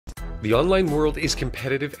The online world is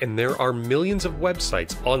competitive and there are millions of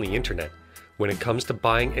websites on the internet. When it comes to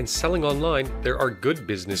buying and selling online, there are good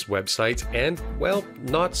business websites and, well,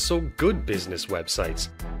 not so good business websites.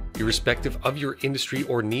 Irrespective of your industry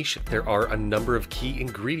or niche, there are a number of key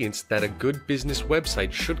ingredients that a good business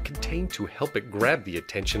website should contain to help it grab the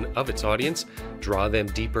attention of its audience, draw them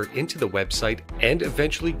deeper into the website, and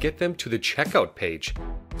eventually get them to the checkout page.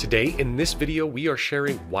 Today in this video, we are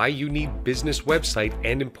sharing why you need business website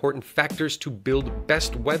and important factors to build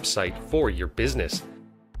best website for your business.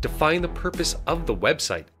 Define the purpose of the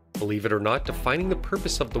website. Believe it or not, defining the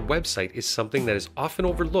purpose of the website is something that is often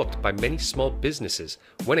overlooked by many small businesses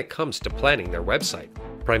when it comes to planning their website.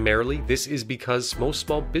 Primarily, this is because most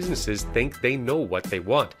small businesses think they know what they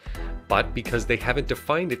want, but because they haven't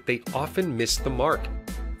defined it, they often miss the mark.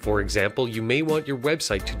 For example, you may want your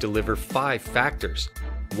website to deliver 5 factors.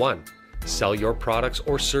 1. Sell your products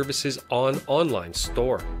or services on online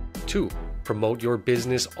store. 2. Promote your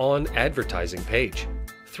business on advertising page.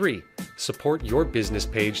 3. Support your business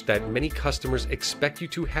page that many customers expect you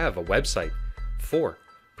to have a website. 4.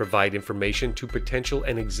 Provide information to potential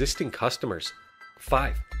and existing customers.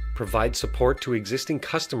 5. Provide support to existing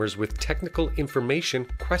customers with technical information,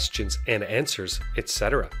 questions and answers,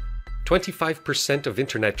 etc. 25% of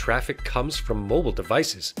internet traffic comes from mobile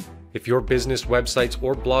devices. If your business websites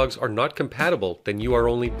or blogs are not compatible, then you are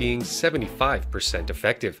only being 75%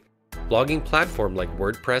 effective. Blogging platform like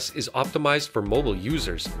WordPress is optimized for mobile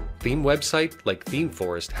users. Theme website like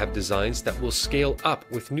ThemeForest have designs that will scale up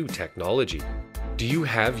with new technology. Do you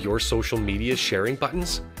have your social media sharing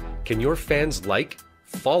buttons? Can your fans like,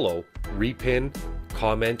 follow, repin,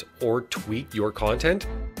 comment, or tweet your content?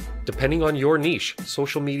 Depending on your niche,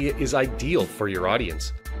 social media is ideal for your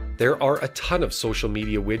audience. There are a ton of social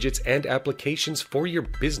media widgets and applications for your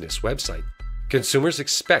business website. Consumers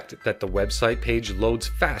expect that the website page loads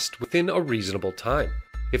fast within a reasonable time.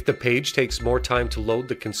 If the page takes more time to load,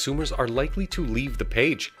 the consumers are likely to leave the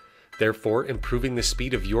page. Therefore, improving the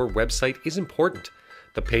speed of your website is important.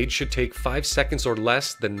 The page should take 5 seconds or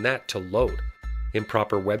less than that to load.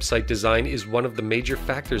 Improper website design is one of the major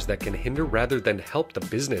factors that can hinder rather than help the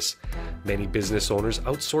business. Many business owners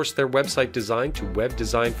outsource their website design to web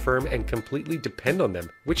design firm and completely depend on them,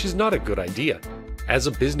 which is not a good idea. As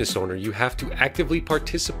a business owner, you have to actively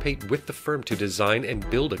participate with the firm to design and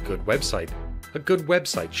build a good website. A good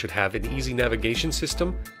website should have an easy navigation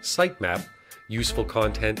system, sitemap, useful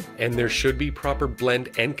content, and there should be proper blend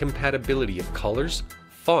and compatibility of colors,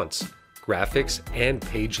 fonts, graphics, and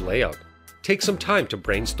page layout. Take some time to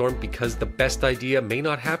brainstorm because the best idea may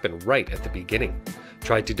not happen right at the beginning.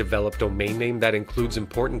 Try to develop a domain name that includes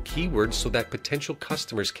important keywords so that potential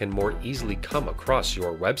customers can more easily come across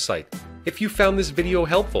your website. If you found this video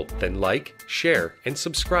helpful, then like, share, and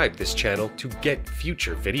subscribe this channel to get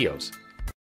future videos.